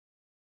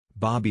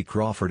Bobby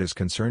Crawford is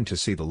concerned to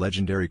see the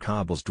legendary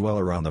Cobbles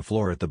dweller on the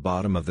floor at the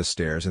bottom of the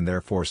stairs and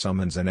therefore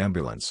summons an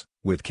ambulance,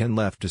 with Ken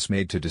left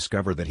dismayed to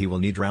discover that he will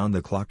need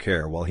round-the-clock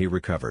care while he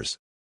recovers.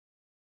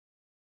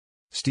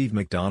 Steve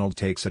McDonald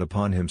takes it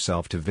upon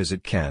himself to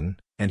visit Ken,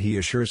 and he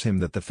assures him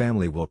that the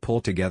family will pull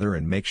together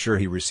and make sure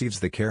he receives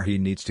the care he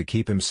needs to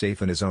keep him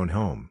safe in his own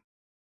home.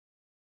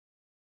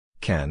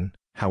 Ken,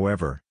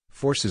 however,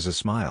 forces a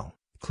smile,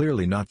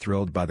 clearly not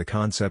thrilled by the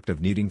concept of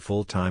needing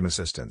full-time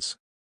assistance.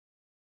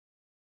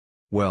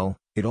 Well,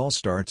 it all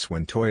starts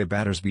when Toya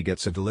Battersby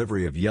gets a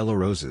delivery of yellow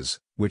roses,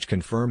 which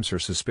confirms her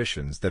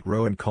suspicions that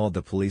Rowan called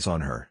the police on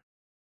her.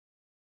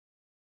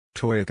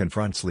 Toya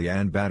confronts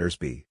Leanne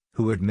Battersby,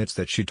 who admits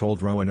that she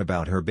told Rowan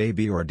about her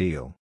baby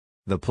ordeal.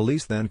 The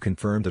police then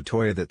confirm to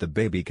Toya that the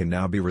baby can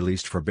now be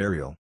released for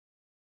burial.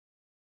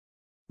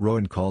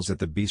 Rowan calls at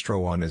the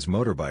bistro on his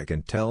motorbike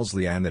and tells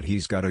Leanne that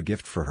he's got a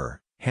gift for her,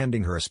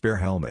 handing her a spare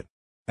helmet.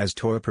 As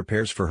Toya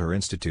prepares for her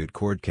Institute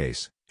court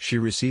case, she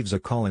receives a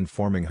call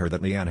informing her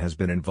that Leanne has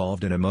been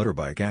involved in a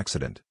motorbike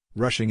accident,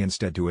 rushing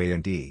instead to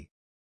A&E.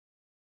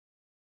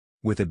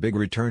 With a big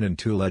return and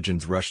two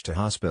legends rushed to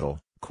hospital,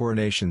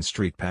 Coronation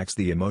Street packs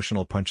the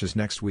emotional punches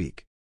next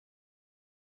week.